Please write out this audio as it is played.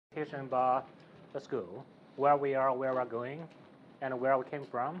presentation about the school, where we are, where we're going, and where we came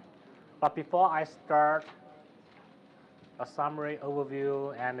from. But before I start a summary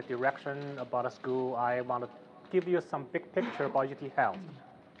overview and the direction about the school, I want to give you some big picture about UT Health.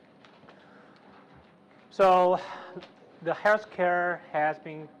 So the healthcare has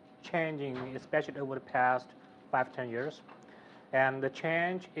been changing, especially over the past 5-10 years. And the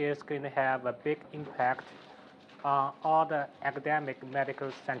change is going to have a big impact on all the academic medical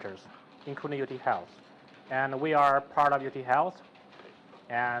centers, including UT Health. And we are part of UT Health,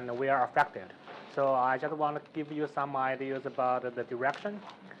 and we are affected. So I just want to give you some ideas about the direction,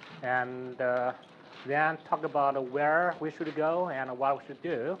 and then talk about where we should go and what we should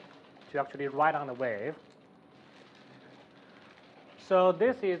do to actually ride on the wave. So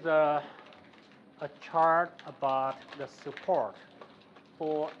this is a chart about the support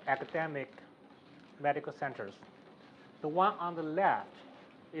for academic medical centers. The one on the left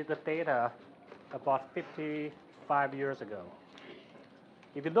is the data about 55 years ago.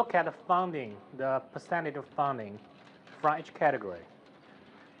 If you look at the funding, the percentage of funding from each category,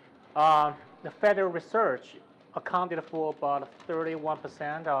 the federal research accounted for about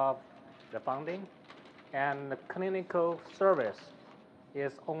 31% of the funding, and the clinical service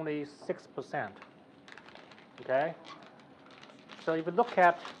is only 6%. Okay? So if you look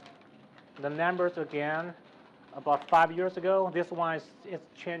at the numbers again, about 5 years ago, this one is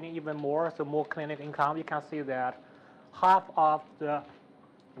changing even more, so more clinic income. You can see that half of the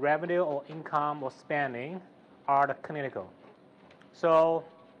revenue or income or spending are the clinical. So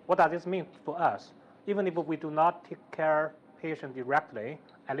what does this mean for us? Even if we do not take care of patients directly,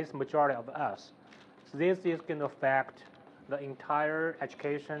 at least majority of us, so this is going to affect the entire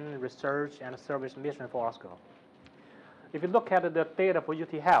education, research, and service mission for our school. If you look at the data for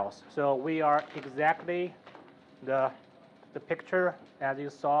UT Health, so we are exactly the picture as you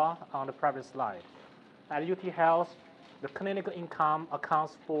saw on the previous slide. At UT Health, the clinical income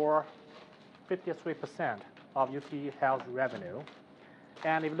accounts for 53% of UT Health revenue.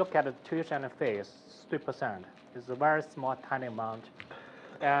 And if you look at the tuition and fees, 3%. It's a very small, tiny amount.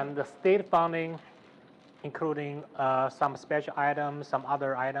 And the state funding, including some special items, some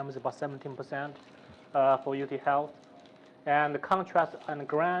other items, about 17% for UT Health. And the contract and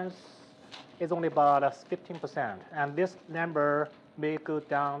grants is only about 15%. And this number may go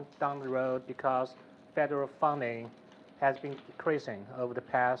down the road because federal funding has been decreasing over the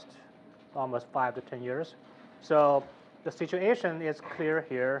past almost 5 to 10 years. So the situation is clear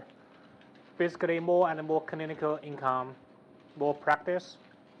here. Basically, more and more clinical income, more practice.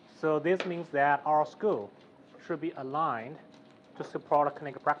 So this means that our school should be aligned to support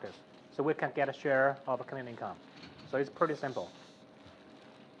clinical practice, so we can get a share of clinical income. So it's pretty simple.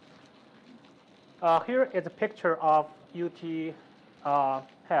 Here is a picture of UT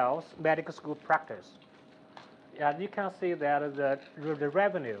Health medical school practice. And you can see that the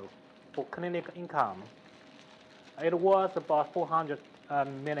revenue for clinical income, it was about 400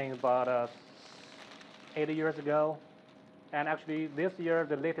 million about 80 years ago. And actually this year,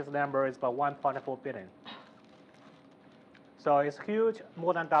 the latest number is about 1.4 billion. So it's huge,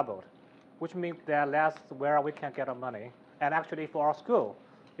 more than doubled, which means that that's where we can get our money. And actually for our school,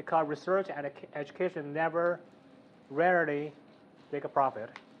 because research and education rarely make a profit.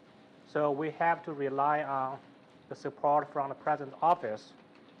 So we have to rely on the support from the president's office,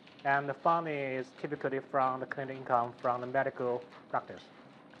 and the funding is typically from the clinical income from the medical practice.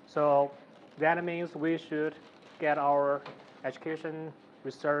 So that means we should get our education,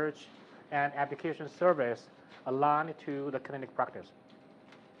 research, and application service aligned to the clinical practice.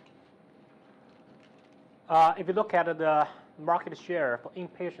 If you look at the market share for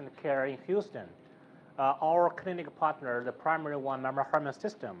inpatient care in Houston, our clinic partner, the primary one, Memorial Hermann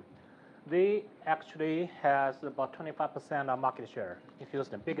System, they actually has about 25% of market share in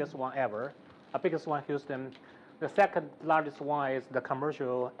Houston, biggest one ever, biggest one in Houston. The second largest one is the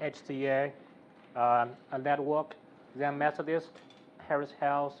commercial HCA network, then Methodist, Harris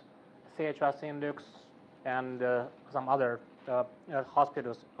Health, CHR St. Luke's, and some other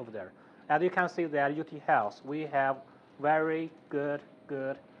hospitals over there. As you can see that UT Health, we have very good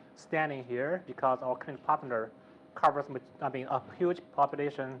standing here because our clinic partner covers a huge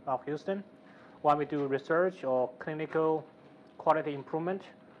population of Houston. When we do research or clinical quality improvement,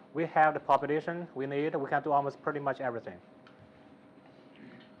 we have the population we need. We can do almost pretty much everything.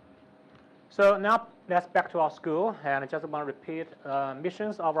 So now let's back to our school, and I just want to repeat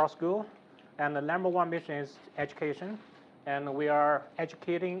missions of our school. And the number one mission is education, and we are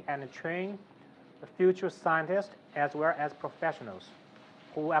educating and training the future scientists as well as professionals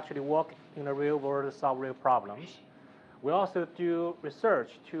who actually work in the real world to solve real problems. We also do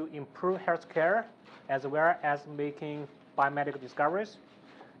research to improve healthcare as well as making biomedical discoveries.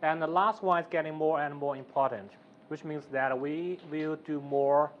 And the last one is getting more and more important, which means that we will do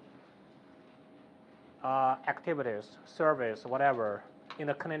more activities, surveys, whatever, in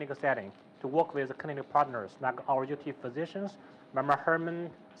a clinical setting to work with the clinical partners like our UT physicians, Mama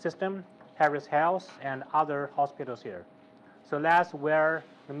Herman system, Harris Health, and other hospitals here. So that's where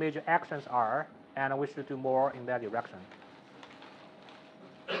the major actions are, and we should do more in that direction.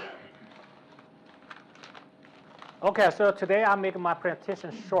 Okay, so today I'm making my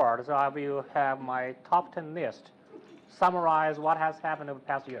presentation short, so I will have my top 10 list, summarize what has happened over the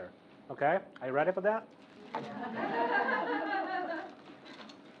past year. Okay, are you ready for that?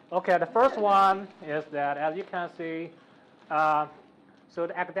 Okay, the first one is that, as you can see, so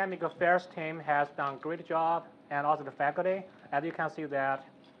the academic affairs team has done a great job, and also the faculty. As you can see that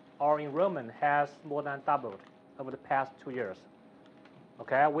our enrollment has more than doubled over the past 2 years.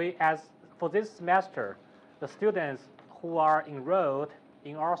 Okay, for this semester, the students who are enrolled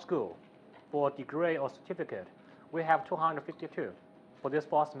in our school for degree or certificate, we have 252 for this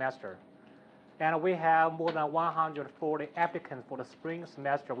fall semester. And we have more than 140 applicants for the spring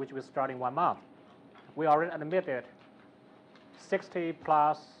semester, which will start in 1 month. We already admitted 60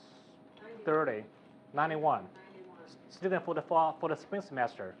 plus 30, 91 students for the spring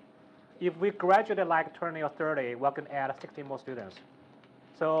semester. If we graduate like 20 or 30, we can add 60 more students.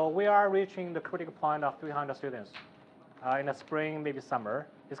 So we are reaching the critical point of 300 students in the spring, maybe summer.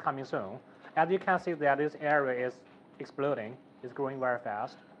 It's coming soon. As you can see that this area is exploding. It's growing very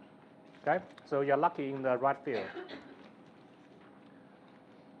fast. Okay, so you're lucky in the right field.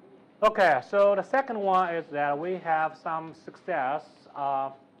 Okay, so the second one is that we have some success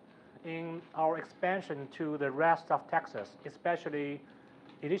in our expansion to the rest of Texas, especially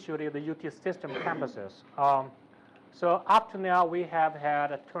initially the UT system campuses. So up to now, we have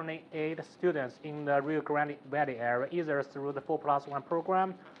had 28 students in the Rio Grande Valley area, either through the 4+1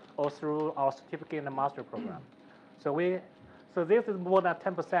 program or through our certificate and master program. So this is more than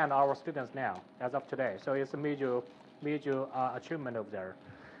 10% of our students now, as of today. So it's a major achievement over there.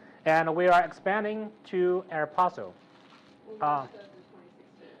 And we are expanding to El Paso.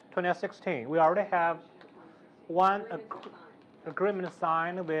 2016. We already have one agreement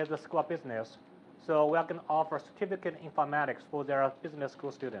signed with the School of Business. So we are going to offer certificate in informatics for their business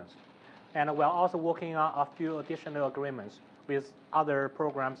school students. And we're also working on a few additional agreements with other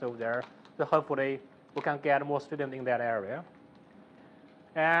programs over there. So hopefully we can get more students in that area.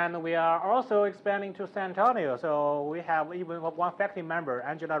 And we are also expanding to San Antonio. So we have even one faculty member,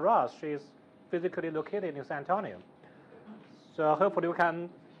 Angela Ross. She's physically located in San Antonio. So hopefully we can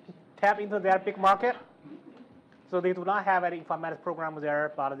tap into that big market. So they do not have any informatics program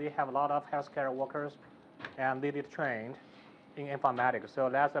there, but they have a lot of healthcare workers, and they did trained in informatics. So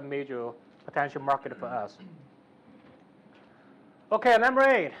that's a major potential market for us. Okay, number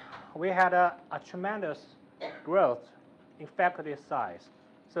 8, we had a tremendous growth in faculty size.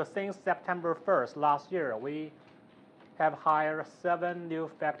 So since September 1st last year, we have hired 7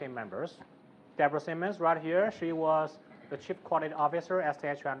 new faculty members. Deborah Simmons, right here, she was the Chief Quality Officer at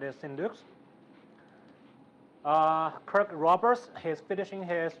STH and St. Luke's. Kirk Roberts, he's finishing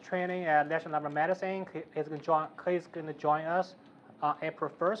his training at National Lab of Medicine. He's going to join us on April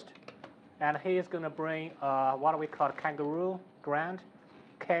 1st. And he is going to bring what we call kangaroo grant,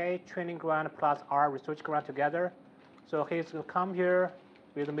 K training grant plus R research grant together. So he's going to come here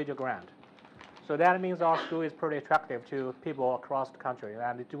with a major grant. So that means our school is pretty attractive to people across the country,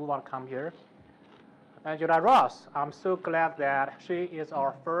 and they do want to come here. Angela Ross, I'm so glad that she is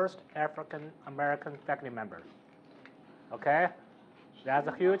our first African-American faculty member. Okay? That's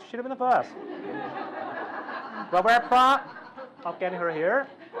a huge achievement for us. We're very proud of getting her here.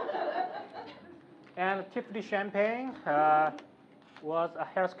 And Tiffany Champagne was a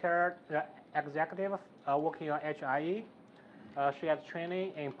healthcare executive working on HIE. She has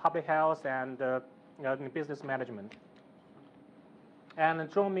training in public health and in business management. And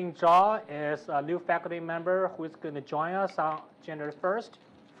Zhongming Zhao is a new faculty member who is going to join us on January 1st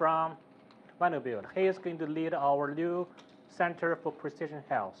from Vanderbilt. He is going to lead our new Center for Precision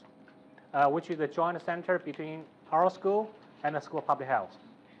Health, which is a joint center between our school and the School of Public Health.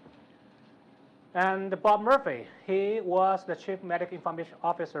 And Bob Murphy, he was the Chief Medical Information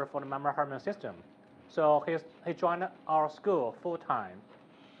Officer for the Mama Herman system. So he joined our school full-time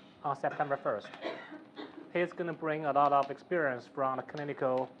on September 1st. He's going to bring a lot of experience from the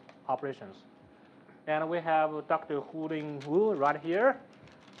clinical operations. And we have Dr. Hu-Ling Wu right here.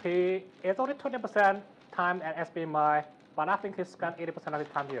 He is only 20% time at SBMI, but I think he spent 80% of his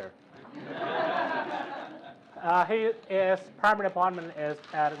time here. His primary department is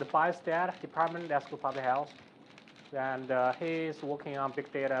at the Biostat department at School of Public Health, and he's working on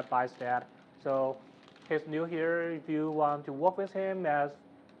big data at Biostat. So he's new here. If you want to work with him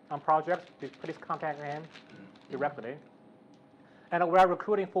on projects, please contact him directly. And we are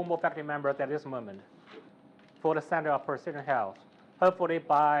recruiting 4 more faculty members at this moment for the Center of Precision Health. Hopefully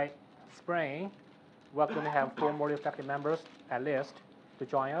by spring, we're going to have 4 more faculty members at least to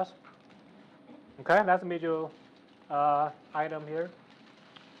join us. Okay, that's a major item here.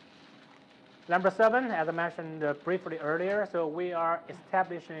 Number 7, as I mentioned briefly earlier, so we are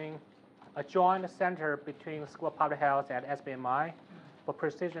establishing a joint center between School of Public Health and SBMI for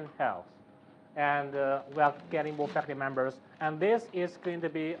precision health. And we are getting more faculty members. And this is going to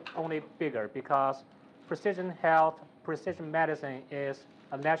be only bigger because precision health, precision medicine is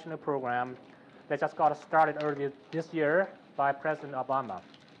a national program that just got started earlier this year by President Obama.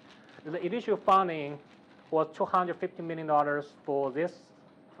 The initial funding was $250 million for this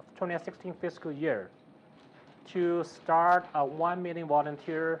 2016 fiscal year to start a 1 million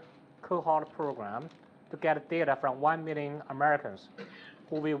volunteer cohort program to get data from 1 million Americans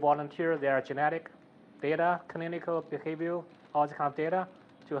who will volunteer their genetic data, clinical, behavioral, all this kind of data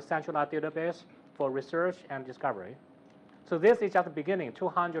to a centralized database for research and discovery. So this is just the beginning,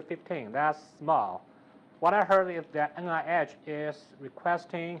 215, that's small. What I heard is that NIH is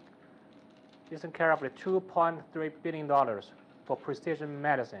requesting, listen carefully, $2.3 billion for precision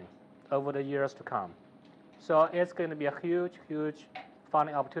medicine over the years to come. So it's going to be a huge, huge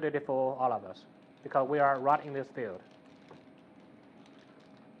funding opportunity for all of us because we are right in this field.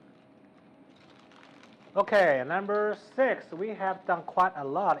 Okay, number 6, we have done quite a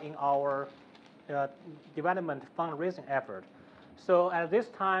lot in our development fundraising effort. So at this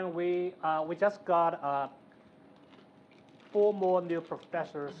time, we just got 4 more new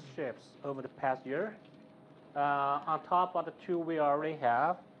professorships over the past year, on top of the 2 we already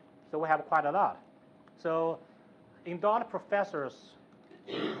have. So we have quite a lot. So endowed professors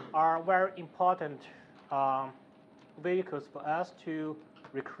are very important vehicles for us to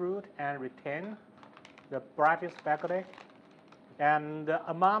recruit and retain the brightest faculty. And the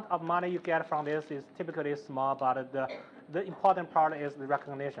amount of money you get from this is typically small, but the important part is the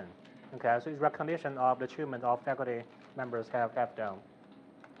recognition. Okay, so it's recognition of the achievement of faculty members have done.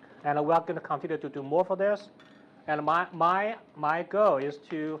 And we're going to continue to do more for this. And my goal is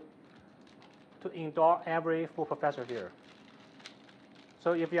to endow every full professor here.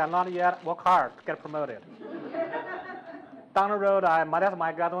 So if you are not yet, work hard to get promoted. Down the road, that's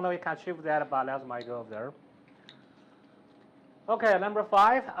my goal. I don't know if you can achieve that, but that's my goal there. Okay, number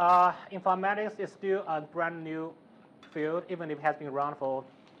 5, informatics is still a brand new field, even if it has been around for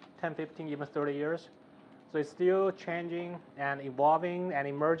 10, 15, even 30 years. So it's still changing and evolving and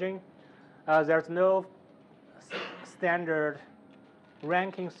emerging. There's no standard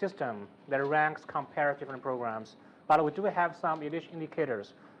ranking system that ranks compare different programs, but we do have some initial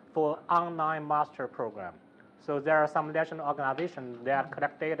indicators for online master program. So there are some national organizations that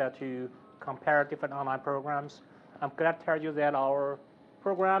collect data to compare different online programs. I'm glad to tell you that our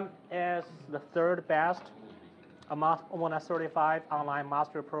program is the 3rd best among more than 35 online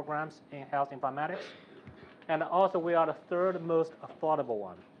master programs in health informatics. And also we are the 3rd most affordable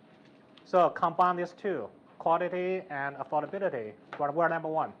one. So combine these 2, quality and affordability, we're number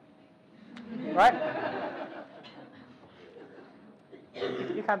 1, right?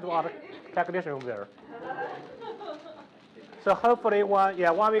 You can do all the calculation over there. So hopefully when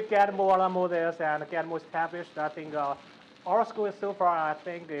we get more and more this and get more established, I think our school so far, I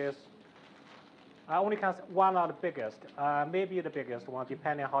think is, I only can say one of the biggest, maybe the biggest one,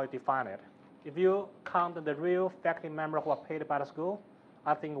 depending on how you define it. If you count the real faculty members who are paid by the school,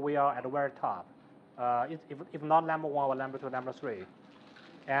 I think we are at the very top. If not number 1 or number 2, number 3.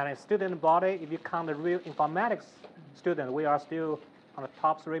 And in student body, if you count the real informatics students, we are still on the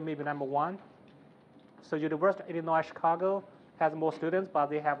top 3, maybe number 1. So University of Illinois Chicago has more students, but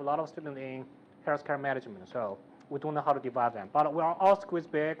they have a lot of students in healthcare management. So we don't know how to divide them. But we are all schools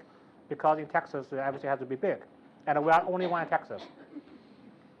big because in Texas, everything has to be big. And we are only one in Texas.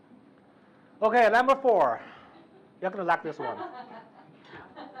 Okay, number 4. You're going to like this one.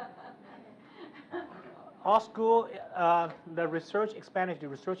 Our school, the research expenditure,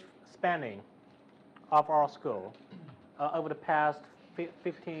 research spending of our school over the past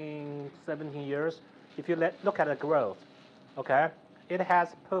 15, 17 years, if you look at the growth, okay, it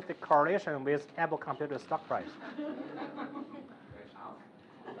has perfect correlation with Apple Computer stock price.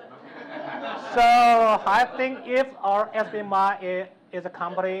 So I think if our SBMI is a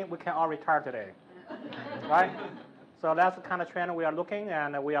company, we can all retire today, right? So that's the kind of trend we are looking,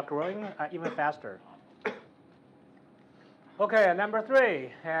 and we are growing even faster. Okay, number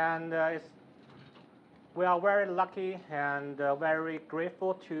 3, and we are very lucky and very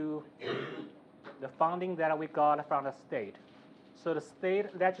grateful to the funding that we got from the state. So the state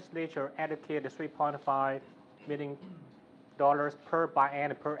legislature allocated $3.5 million per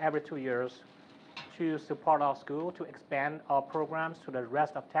biennium per every 2 years to support our school, to expand our programs to the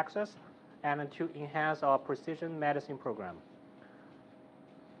rest of Texas, and to enhance our precision medicine program.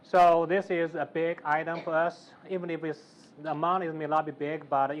 So this is a big item for us, even if the amount may not be big,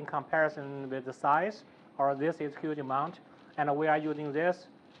 but in comparison with the size, or this is a huge amount, and we are using this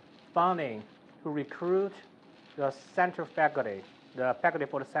funding to recruit the center faculty, the faculty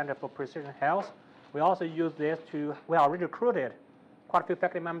for the Center for Precision Health. We also use this to, we already recruited quite a few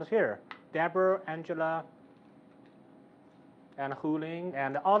faculty members here, Deborah, Angela, and Huling,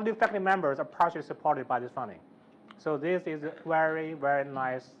 and all new faculty members are partially supported by this funding. So this is a very, very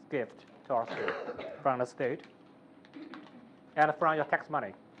nice gift to our school from the state and from your tax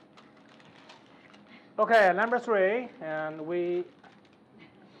money. Okay, number 3, and we're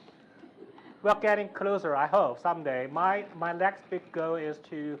getting closer, I hope, someday. My next big goal is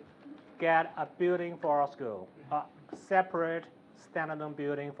to get a building for our school, a separate standalone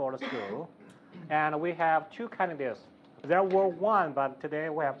building for the school. And we have 2 candidates. There were 1, but today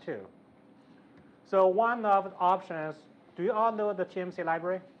we have 2. So one of the options, do you all know the TMC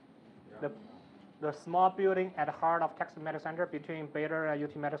library? Yeah. The small building at the heart of Texas Medical Center between Baylor and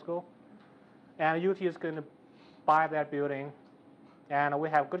UT Medical School. And UT is going to buy that building. And we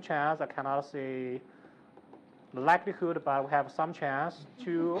have a good chance, I cannot say the likelihood, but we have some chance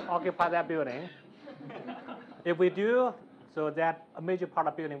to occupy that building. If we do, so that a major part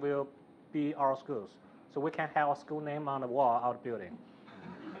of the building will be our schools. So we can have our school name on the wall of the building.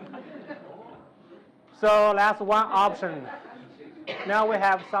 So that's one option. Now we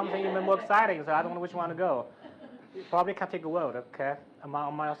have something even more exciting, so I don't know which one to go. You probably can take a vote, okay,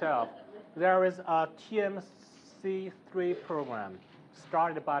 among myself. There is a TMC3 program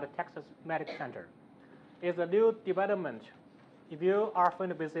started by the Texas Medical Center. It's a new development. If you are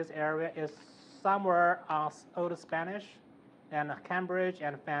familiar with this area, it's somewhere on Old Spanish and Cambridge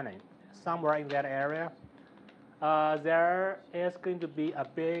and Fanning, somewhere in that area. There is going to be a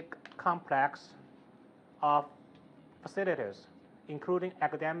big complex of facilities, including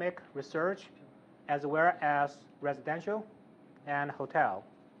academic research, as well as residential and hotel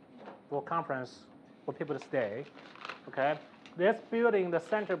for conference for people to stay. Okay, this building, the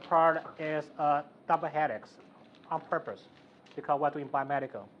center part is a double helix on purpose because we're doing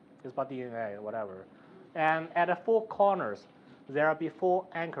biomedical. It's about DNA or whatever. And at the 4 corners, there will be 4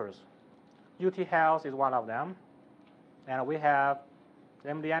 anchors. UT Health is one of them, and we have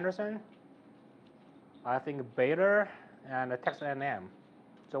MD Anderson, I think Baylor, and Texas A&M.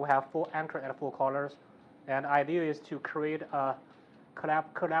 So we have 4 anchors at 4 corners, and the idea is to create a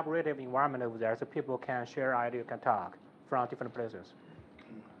collaborative environment over there so people can share ideas, can talk from different places.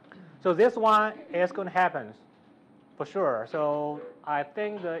 So this one is going to happen for sure. So I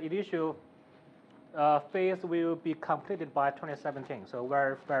think the initial phase will be completed by 2017, so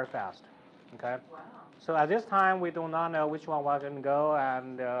very, very fast. Okay. Wow. So at this time, we do not know which one we're going to go,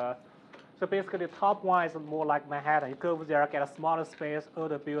 and so basically the top one is more like Manhattan. You go over there, get a smaller space,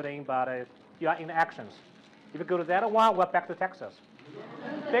 older building, but you are in actions. If you go to that one, we're back to Texas.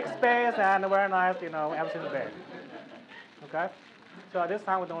 Big space and very nice, you know, everything's big. Okay? So at this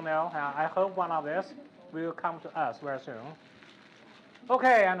time, we don't know. I hope one of this will come to us very soon.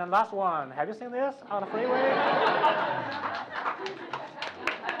 Okay, and the last one. Have you seen this on the freeway?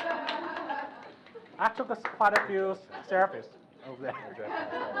 I took quite a few selfies over there.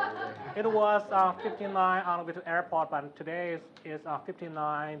 It was 59 on the way to airport, but today is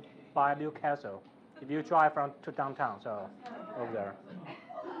 59 by Newcastle. If you drive to downtown, so over there.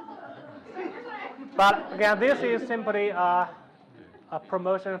 But again, this is simply a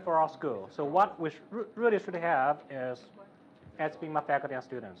promotion for our school. So what we really should have is SBMI faculty and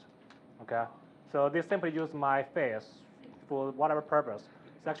students. Okay, so they simply use my face for whatever purpose.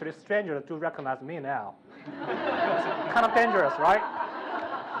 It's actually stranger to recognize me now. It's kind of dangerous, right?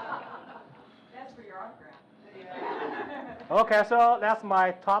 That's for your autograph. Okay, so that's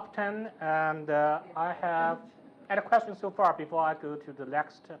my top 10, and I have any questions so far before I go to the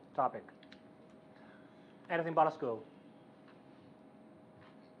next topic? Anything about the school?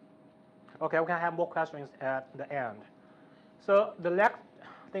 Okay, we can have more questions at the end. So the next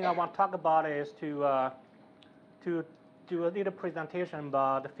thing I want to talk about is to do a little presentation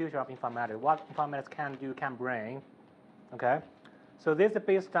about the future of informatics, what informatics can do, can bring. Okay, so this is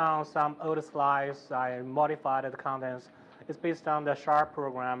based on some old slides. I modified the contents. It's based on the SHARP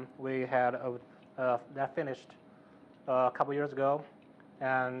program we had that finished a couple years ago.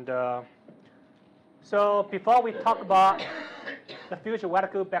 And so before we talk about the future, we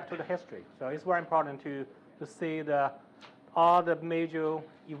have to go back to the history. So it's very important to see all the major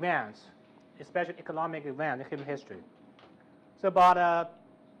events, especially economic events in human history. So about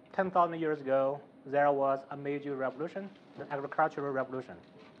 10,000 years ago, there was a major revolution, the agricultural revolution,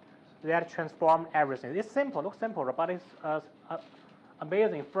 that transformed everything. It's simple, looks simple, but it's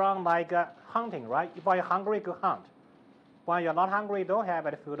amazing. From like hunting, right? If you're hungry, go hunt. When you're not hungry, don't have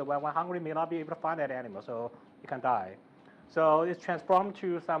any food. When you're hungry, you may not be able to find that animal, so you can die. So it's transformed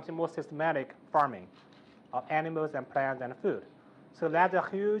to something more systematic farming of animals and plants and food. So that's a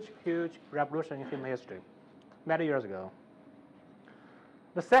huge, huge revolution in human history, many years ago.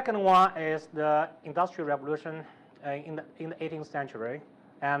 The second one is the Industrial Revolution in the 18th century.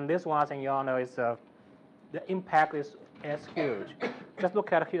 And this one, I think you all know, is the impact is huge. Just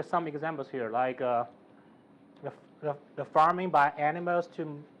look at here some examples here, like the farming by animals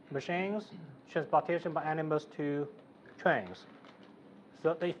to machines, transportation by animals to trains.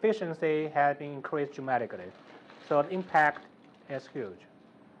 So the efficiency has been increased dramatically. So the impact is huge.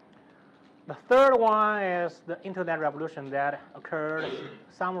 The third one is the Internet revolution that occurred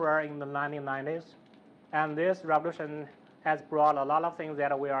somewhere in the 1990s. And this revolution has brought a lot of things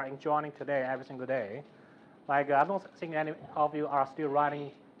that we are enjoying today, every single day. Like I don't think any of you are still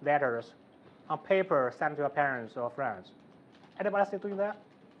writing letters on paper sent to your parents or friends. Anybody still doing that?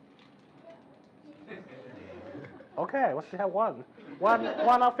 Okay, we still have one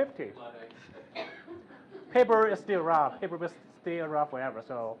out of 50. Paper is still around. Paper will stay around forever,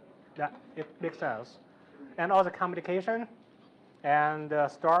 so that it makes sense. And also communication and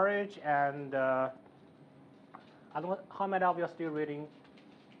storage and I don't know how many of you are still reading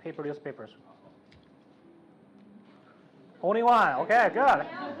paper newspapers. Only one. Okay, good.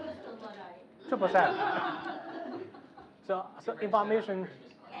 2%. So information.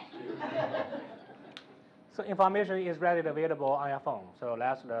 So information is readily available on your phone. So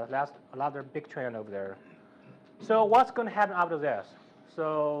that's another big trend over there. So what's going to happen after this?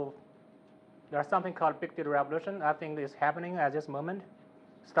 So there's something called big data revolution. I think it's happening at this moment.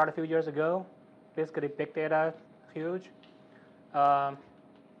 Started a few years ago. Basically, big data, huge.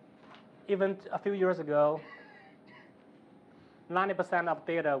 Even a few years ago, 90% of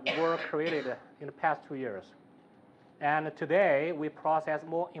data were created in the past 2 years. And today, we process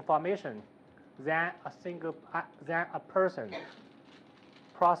more information than a person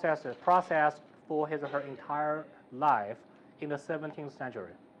processed for his or her entire life in the 17th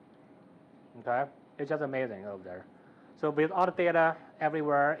century. Okay, it's just amazing over there. So with all the data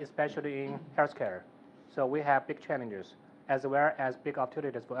everywhere, especially in healthcare, so we have big challenges as well as big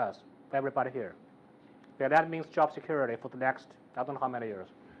opportunities for us, for everybody here. Okay, that means job security for the next, I don't know how many years.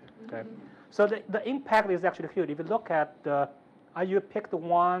 Okay, so the impact is actually huge. If you look at you picked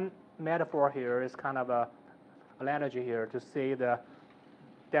one metaphor here, is kind of an analogy here to see the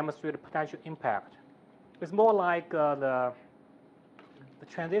demonstrate the potential impact. It's more like the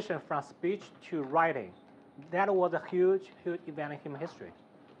transition from speech to writing. That was a huge, huge event in human history.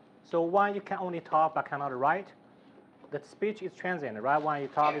 So when you can only talk but cannot write, the speech is transient, right? When you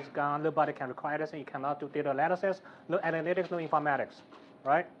talk, it's gone. Nobody can record anything. You cannot do data analysis, no analytics, no informatics,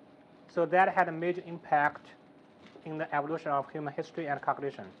 right? So that had a major impact in the evolution of human history and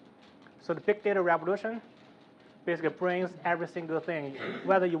cognition. So the big data revolution basically brings every single thing,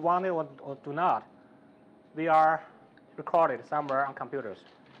 whether you want it or do not, they are recorded somewhere on computers,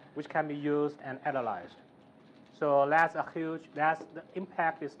 which can be used and analyzed. So that's the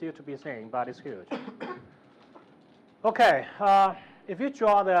impact is still to be seen, but it's huge. Okay, if you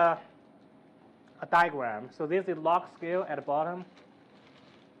draw a diagram, so this is log scale at the bottom.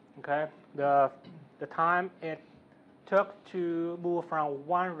 Okay, the time it took to move from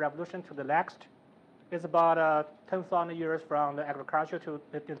one revolution to the next is about 10,000 years from the agriculture to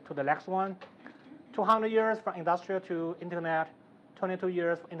the next one, 200 years from industrial to internet, 22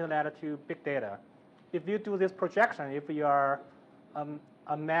 years from internet to big data. If you do this projection, if you are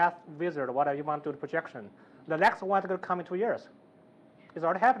a math wizard or whatever, you want to do the projection, the next one is going to come in 2 years. It's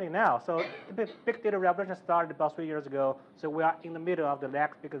already happening now. So the big data revolution started about 3 years ago. So we are in the middle of the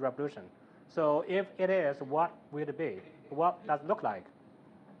next big revolution. So if it is, what will it be? What does it look like?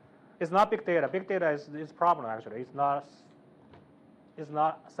 It's not big data. Big data is a problem, actually. It's not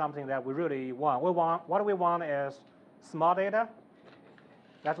something that we really want. What we want is small data.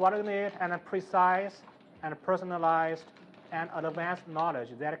 That's what we need, and precise and personalized and advanced knowledge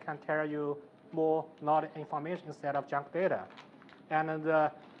that can tell you more knowledge information instead of junk data. And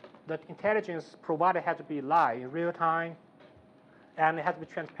the intelligence provided has to be live in real time, and it has to be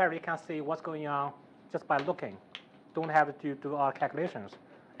transparent. You can see what's going on just by looking. don't have to do all calculations,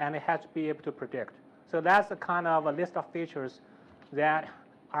 and it has to be able to predict. So that's the kind of a list of features that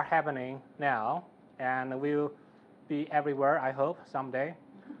are happening now, and will be everywhere, I hope, someday.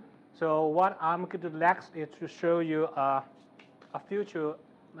 So what I'm going to do next is to show you a future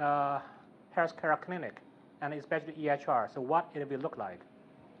healthcare clinic, and especially EHR, so what it will look like.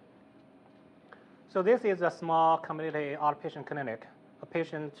 So this is a small community outpatient clinic. A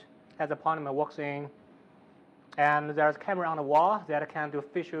patient has an appointment, walks in, and there's a camera on the wall that can do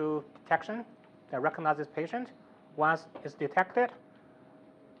facial detection that recognizes patient. Once it's detected,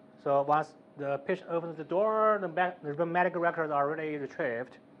 so once the patient opens the door, the medical records are already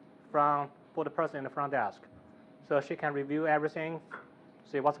retrieved for the person in the front desk. So she can review everything,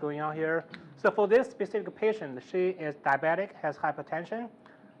 see what's going on here. So for this specific patient, she is diabetic, has hypertension,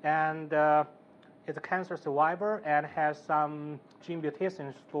 and is a cancer survivor and has some gene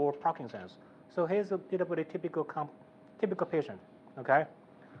mutations for Parkinson's. So he's a little bit typical patient, okay?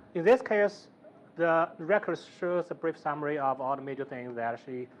 In this case, the record shows a brief summary of all the major things that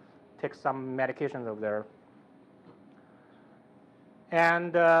she takes some medications over there.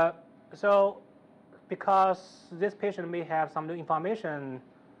 And so because this patient may have some new information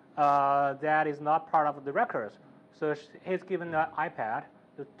that is not part of the records, so he's given an iPad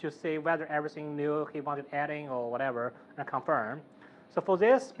to see whether everything new he wanted adding or whatever and confirm. So for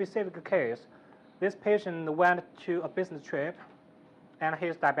this specific case, this patient went to a business trip and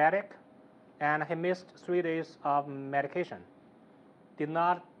he's diabetic and he missed 3 days of medication. Did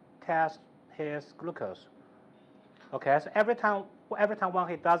not test his glucose. Okay, so every time when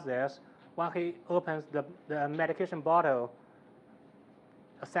he does this, when he opens the medication bottle,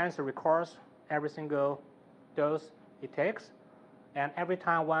 a sensor records every single dose he takes, and every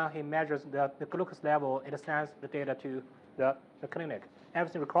time when he measures the glucose level, it sends the data to the clinic.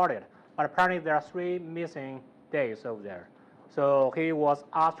 Everything recorded. But apparently there are 3 missing days over there. So he was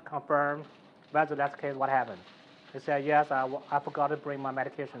asked to confirm whether that's the case, what happened. He said, yes, I forgot to bring my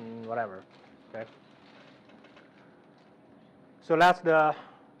medication, whatever. Okay. So that's the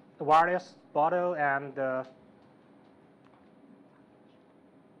wireless bottle, and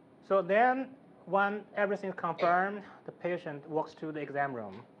so then when everything's confirmed, the patient walks to the exam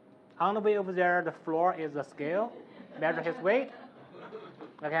room. On the way over there, the floor is a scale, measure his weight.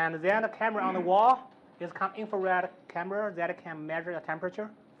 Okay, and then the camera on the wall is an infrared camera that can measure the temperature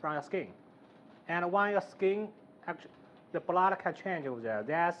from your skin. And when your skin, actually, the blood can change over there.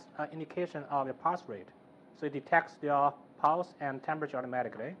 That's an indication of your pulse rate. So it detects your pulse and temperature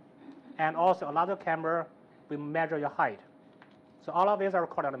automatically. And also another camera will measure your height. So all of these are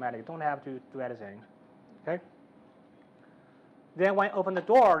recorded automatically. You don't have to do anything. Okay? Then when you open the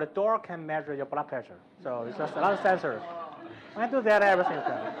door can measure your blood pressure. So it's just another sensor. When I do that, everything's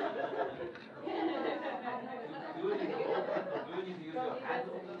done.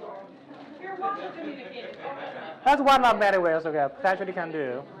 That's one of many ways, okay, potentially can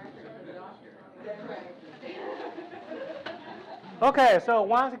do. Okay, so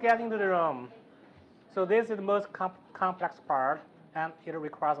once you get into the room, so this is the most complex part, and it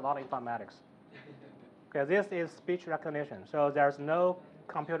requires a lot of informatics. Okay, this is speech recognition. So there's no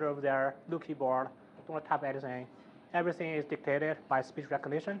computer over there, no keyboard, don't type anything. Everything is dictated by speech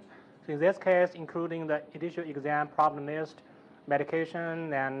recognition. So in this case, including the initial exam problem list,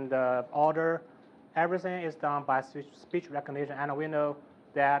 medication, and order, everything is done by speech recognition. And we know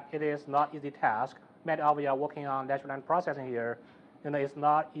that it is not easy task. Many of you are working on natural language processing here. It's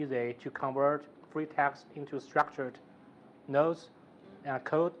not easy to convert free text into structured notes and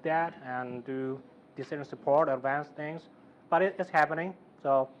code that and do decision support, advanced things. But it's happening.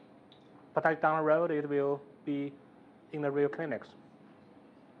 So potentially down the road, it will be in the real clinics.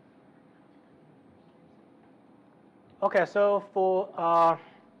 Okay, so for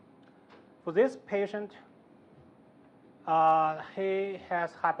this patient, he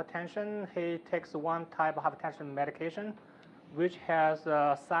has hypertension. He takes one type of hypertension medication, which has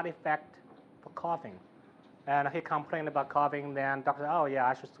a side effect for coughing. And he complained about coughing. Then doctor said, oh yeah,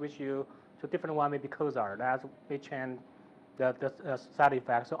 I should switch you to a different one, maybe Cozart. That may change the side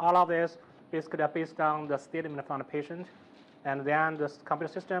effect. So all of this basically are based on the statement from the patient. And then the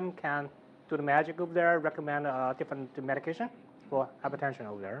computer system can do the magic over there, recommend a different medication for hypertension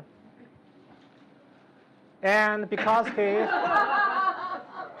over there. And because he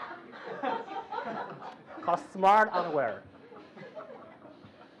called smart unaware.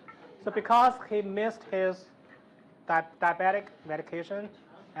 So because he missed his diabetic medication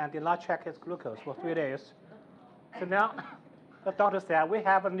and did not check his glucose for 3 days, so now the doctor said we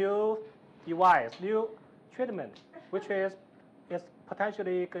have a new device, new treatment, which is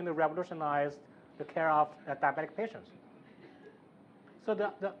potentially going to revolutionize the care of diabetic patients. So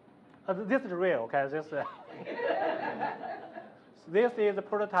this is real, okay? This is a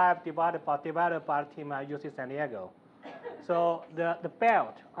prototype developed by the team at UC San Diego. So the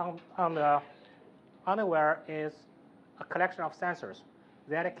belt on the underwear is a collection of sensors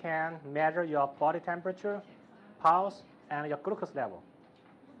that can measure your body temperature, pulse, and your glucose level.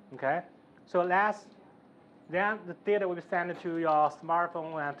 Okay? So then the data will be sent to your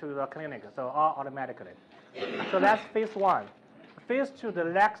smartphone and to the clinic, so all automatically. So that's phase one. Phase two, the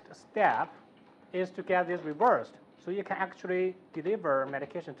next step is to get this reversed, so you can actually deliver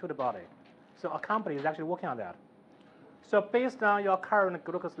medication to the body. So a company is actually working on that. So based on your current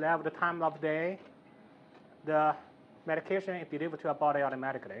glucose level, the time of day, the medication is delivered to your body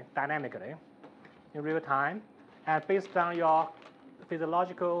automatically, dynamically, in real time. And based on your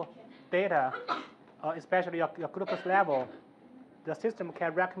physiological data, especially your glucose level, the system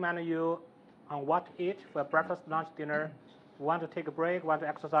can recommend you on what to eat for breakfast, lunch, dinner, when to take a break, when to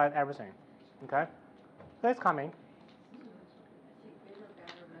exercise, everything. Okay? So it's coming.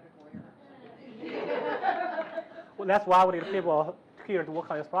 Well, that's why we need people here to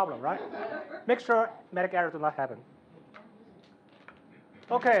work on this problem, right? Make sure medical errors do not happen.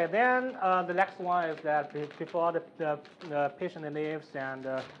 Okay, then the next one is that before the patient leaves and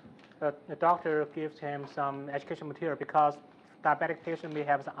the doctor gives him some education material, because diabetic patient may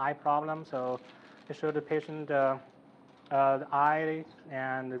have some eye problem, so they show the patient the eye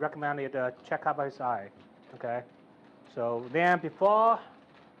and recommended check up his eye. Okay, so then before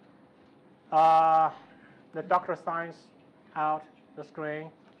the doctor signs out the screen,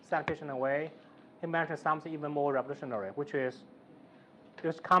 send patient away, he mentioned something even more revolutionary, which is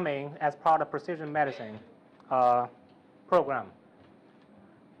coming as part of precision medicine program.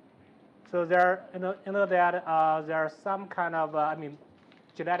 So there, you know that there are some kind of,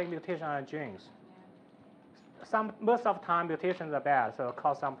 genetic mutation on genes. Most of the time mutations are bad, so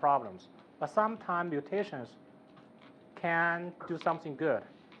cause some problems. But sometimes mutations can do something good.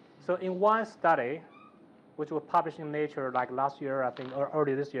 So in one study, which was published in Nature like last year, I think, or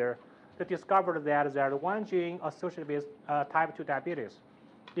early this year, they discovered that there's one gene associated with type 2 diabetes.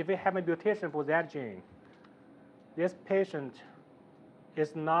 If we have a mutation for that gene, this patient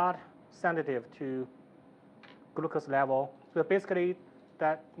is not sensitive to glucose level. So basically,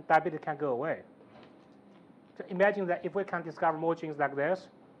 that diabetes can go away. So imagine that if we can discover more genes like this,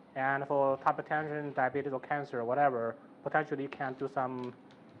 and for hypertension, diabetes, or cancer, or whatever, potentially can do some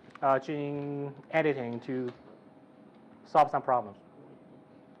gene editing to solve some problems.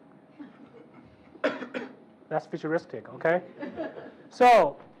 That's futuristic, okay?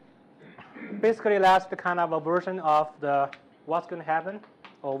 So basically, that's the kind of a version of what's going to happen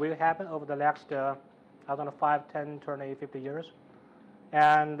or will happen over the next, 5, 10, 20, 50 years.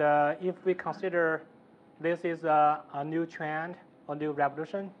 And if we consider this is a new trend, a new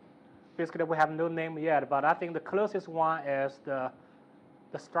revolution, basically we have no name yet, but I think the closest one is the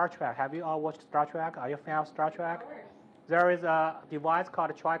Star Trek. Have you all watched Star Trek? Are you a fan of Star Trek? There is a device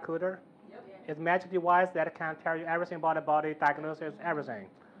called a tricorder. Yep. It's a magic device that can tell you everything about the body, diagnosis, everything.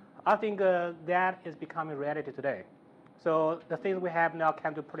 I think that is becoming reality today. So the things we have now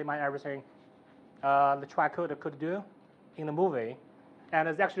can do pretty much everything the tricorder could do in the movie. And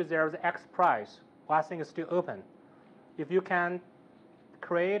it's actually there's X prize. Well, I think it's still open. If you can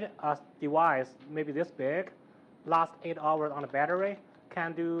create a device maybe this big, last 8 hours on the battery,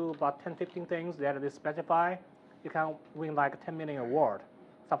 can do about 10, 15 things that they specify, you can win like a 10 million award,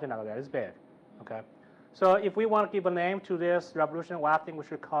 something like that. It's big, okay? So if we want to give a name to this revolution, well, I think we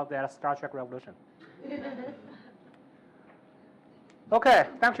should call that a Star Trek revolution. Okay,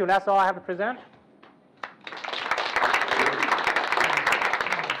 thank you. That's all I have to present.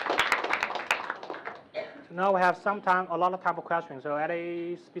 Now we have a lot of time for questions. So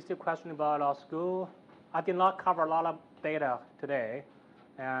any specific question about our school? I did not cover a lot of data today.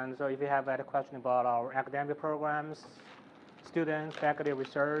 And so if you have any question about our academic programs, students, faculty,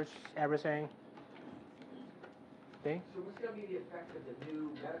 research, everything. Okay? So what's going to be the effect of the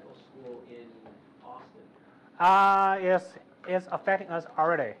new medical school in Austin? It's affecting us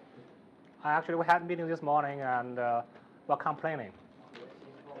already. Actually, we had a meeting this morning and we're complaining.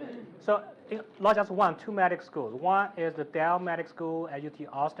 So not just one, two medic schools. One is the Dell Medic School at UT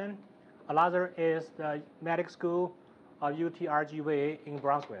Austin. Another is the medic school of UT RGV in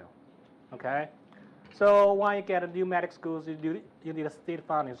Brownsville. Okay? So when you get a new medic schools, you need a state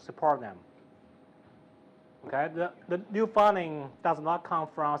funding to support them. Okay? The new funding does not come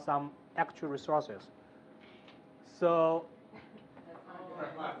from some actual resources. So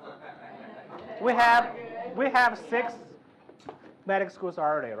we have 6 medic schools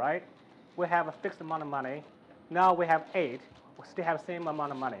already, right? we have a fixed amount of money. Now we have 8, we still have the same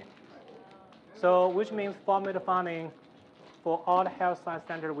amount of money. So which means formula funding for all health science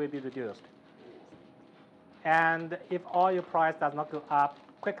centers will be reduced. And if oil price does not go up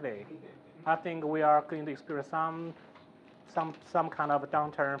quickly, I think we are going to experience some kind of a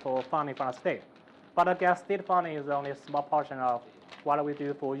downturn for funding from the state. But I guess state funding is only a small portion of what we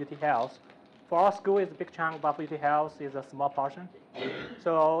do for UT Health. For our school, it's a big chunk, but for UT Health is a small portion.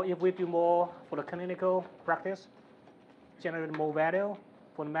 So if we do more for the clinical practice, generate more value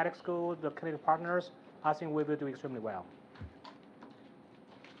for the medical school, the clinical partners, I think we will do extremely well.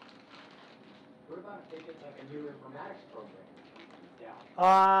 What about if they get like a new informatics program?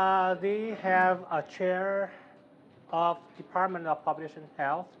 They have a chair of Department of Population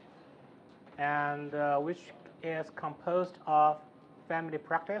Health, and which is composed of family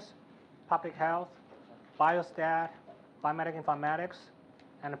practice, public health, biostat, biomedical informatics,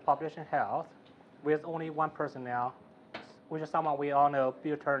 and population health, with only one person now, which is someone we all know,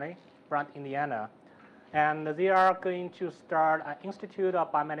 Bill Turney, from Indiana. And they are going to start an Institute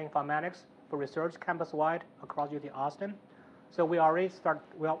of Biomedical Informatics for research campus-wide across UT Austin. So we already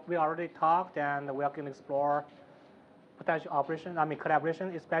talked, and we are going to explore potential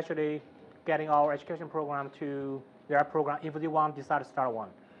collaboration, especially getting our education program to their program if they want to decide to start one.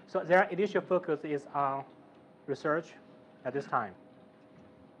 So their initial focus is on research at this time.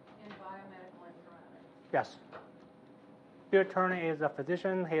 In biomedical informatics. Yes. Bill Turney is a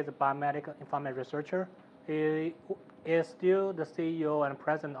physician. He is a biomedical informatics researcher. He is still the CEO and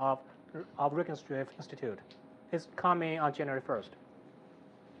president of Regenstrief Institute. It's coming on January 1st.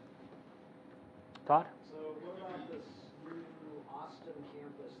 Todd? So what about this new Austin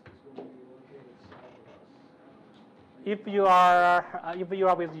campus that's going to be located south of us? If you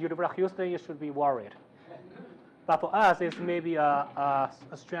are with University of Houston, you should be worried. But for us, it's maybe a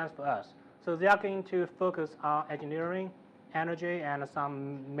strength for us. So they are going to focus on engineering, energy, and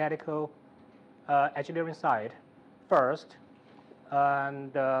some medical engineering side first.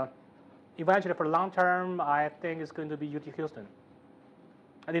 And eventually, for long term, I think it's going to be UT Houston.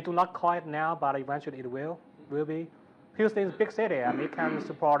 And they do not call it now, but eventually it will be. Houston is a big city, and it can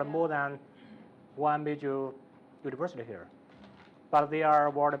support more than one major university here. But they are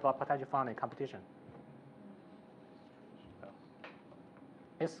worried about potential funding competition.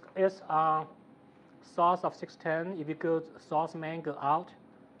 It's south of 610. If you go south Main, go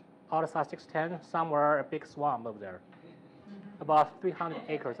outside 610, somewhere a big swamp over there. About 300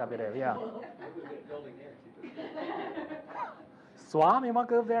 acres, I believe, yeah. Maybe we get a building there too. Swamp, you want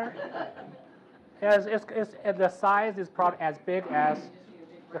to go there? Yes, the size is probably as big as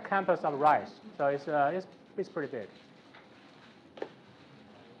the campus of Rice, so it's pretty big.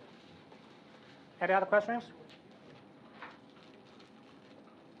 Any other questions?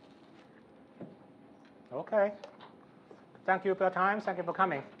 Okay. Thank you for your time. Thank you for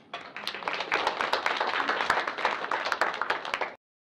coming.